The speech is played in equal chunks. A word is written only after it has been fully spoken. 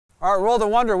All right, World of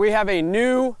Wonder, we have a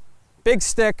new big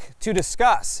stick to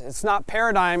discuss. It's not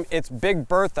Paradigm, it's Big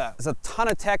Bertha. There's a ton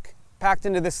of tech packed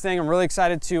into this thing. I'm really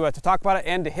excited to talk about it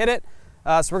and to hit it.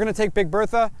 So we're gonna take Big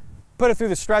Bertha, put it through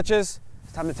the stretches.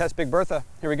 It's time to test Big Bertha.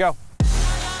 Here we go.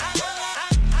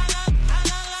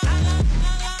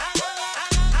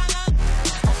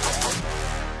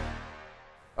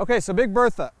 Okay, so Big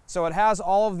Bertha. So it has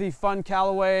all of the fun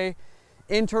Callaway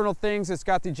internal things. It's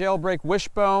got the jailbreak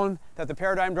wishbone that the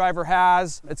Paradigm driver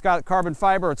has. It's got carbon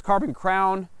fiber, it's carbon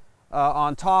crown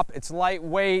on top. It's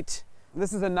lightweight.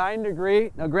 This is a 9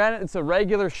 degree. Now granted, it's a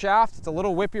regular shaft. It's a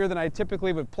little whippier than I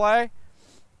typically would play.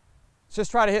 Let's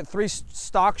just try to hit 3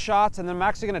 stock shots, and then I'm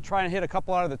actually gonna try and hit a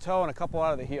couple out of the toe and a couple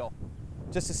out of the heel,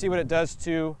 just to see what it does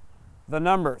to the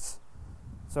numbers.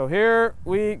 So here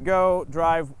we go,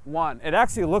 drive 1. It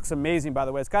actually looks amazing, by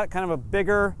the way. It's got kind of a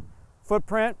bigger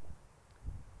footprint,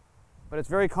 but it's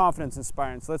very confidence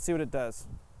inspiring. So let's see what it does.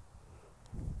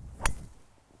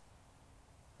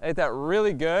 I hit that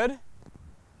really good.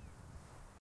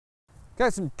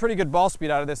 Got some pretty good ball speed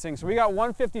out of this thing. So we got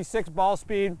 156 ball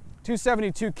speed,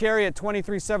 272 carry at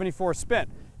 2374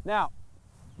 spin. Now,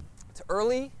 it's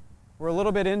early. We're a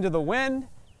little bit into the wind.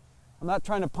 I'm not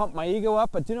trying to pump my ego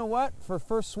up, but you know what? For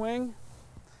first swing,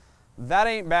 that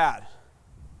ain't bad.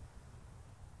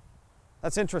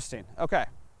 That's interesting. Okay.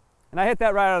 And I hit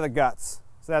that right out of the guts.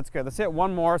 So that's good. Let's hit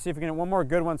one more, see if we can hit one more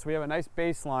good one so we have a nice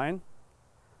baseline.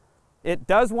 It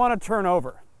does want to turn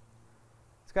over.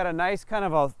 It's got a nice kind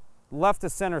of a left to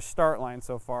center start line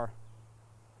so far.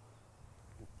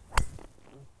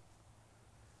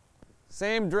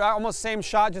 Almost same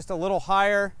shot, just a little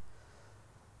higher.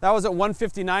 That was at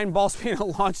 159 ball speed. It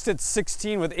launched at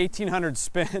 16 with 1800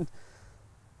 spin.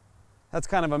 That's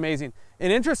kind of amazing.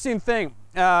 An interesting thing.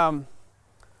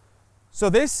 So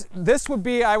this would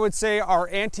be, I would say, our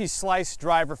anti-slice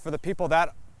driver for the people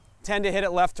that tend to hit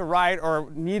it left to right or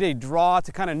need a draw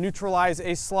to kind of neutralize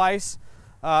a slice.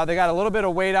 They got a little bit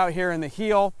of weight out here in the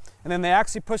heel, and then they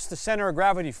actually push the center of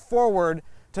gravity forward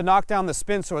to knock down the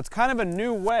spin. So it's kind of a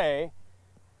new way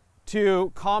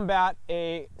to combat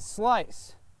a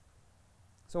slice.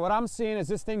 So what I'm seeing is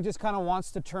this thing just kind of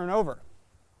wants to turn over,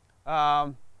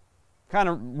 kind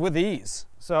of with ease.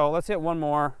 So let's hit one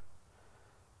more.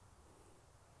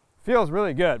 Feels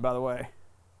really good, by the way.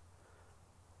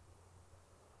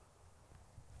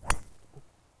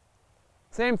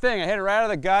 Same thing, I hit it right out of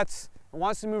the guts. It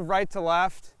wants to move right to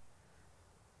left.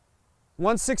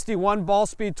 161 ball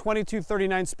speed,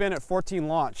 2239 spin at 14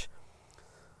 launch.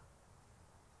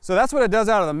 So that's what it does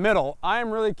out of the middle. I am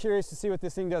really curious to see what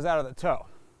this thing does out of the toe.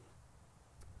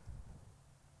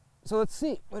 So let's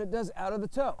see what it does out of the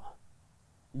toe.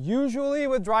 Usually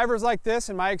with drivers like this,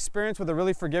 in my experience with the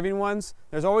really forgiving ones,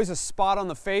 there's always a spot on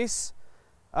the face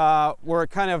where it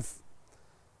kind of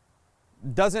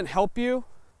doesn't help you.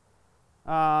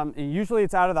 And usually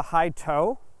it's out of the high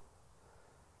toe.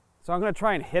 So I'm going to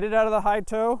try and hit it out of the high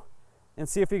toe and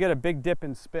see if we get a big dip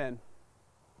in spin.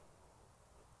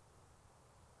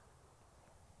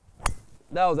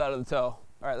 That was out of the toe.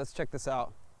 All right, let's check this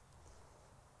out.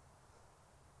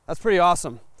 That's pretty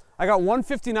awesome. I got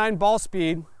 159 ball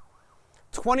speed,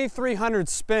 2300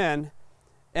 spin,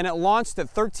 and it launched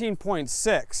at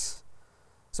 13.6.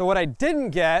 So what I didn't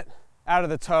get out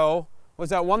of the toe was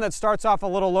that one that starts off a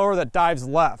little lower that dives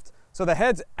left. So the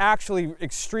head's actually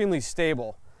extremely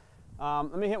stable.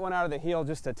 Let me hit one out of the heel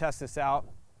just to test this out.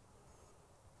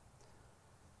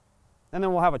 And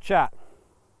then we'll have a chat.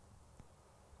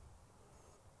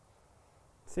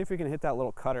 See if we can hit that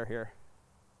little cutter here.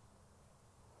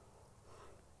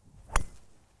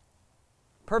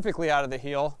 Perfectly out of the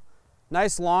heel.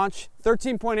 Nice launch,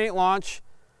 13.8 launch,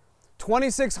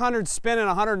 2600 spin and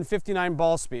 159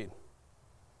 ball speed.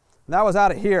 That was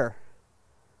out of here.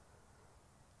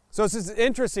 So this is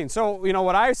interesting. So, you know,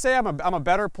 what I say, I'm a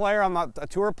better player. I'm not a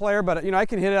tour player, but, you know, I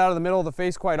can hit it out of the middle of the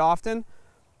face quite often.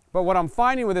 But what I'm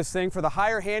finding with this thing, for the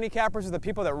higher handicappers, are the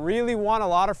people that really want a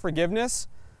lot of forgiveness.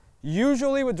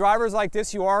 Usually with drivers like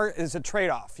this, is a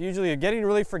trade-off. Usually you're getting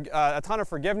really a ton of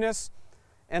forgiveness,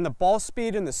 and the ball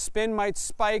speed and the spin might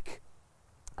spike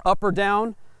up or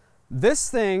down. This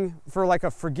thing, for like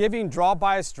a forgiving draw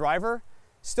bias driver,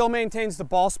 still maintains the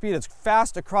ball speed. It's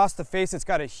fast across the face. It's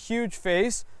got a huge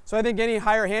face. So I think any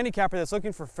higher handicapper that's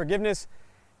looking for forgiveness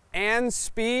and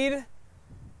speed,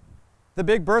 the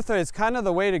Big Bertha is kind of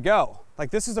the way to go.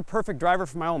 Like, this is a perfect driver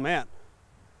for my old man.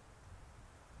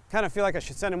 Kind of feel like I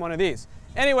should send him one of these.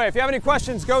 Anyway, if you have any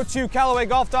questions, go to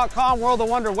CallawayGolf.com, World of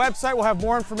Wonder website. We'll have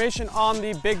more information on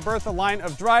the Big Bertha line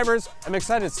of drivers. I'm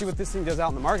excited to see what this thing does out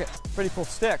in the market. Pretty cool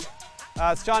stick.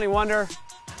 It's Johnny Wunder,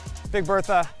 Big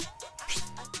Bertha.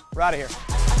 We're out of here.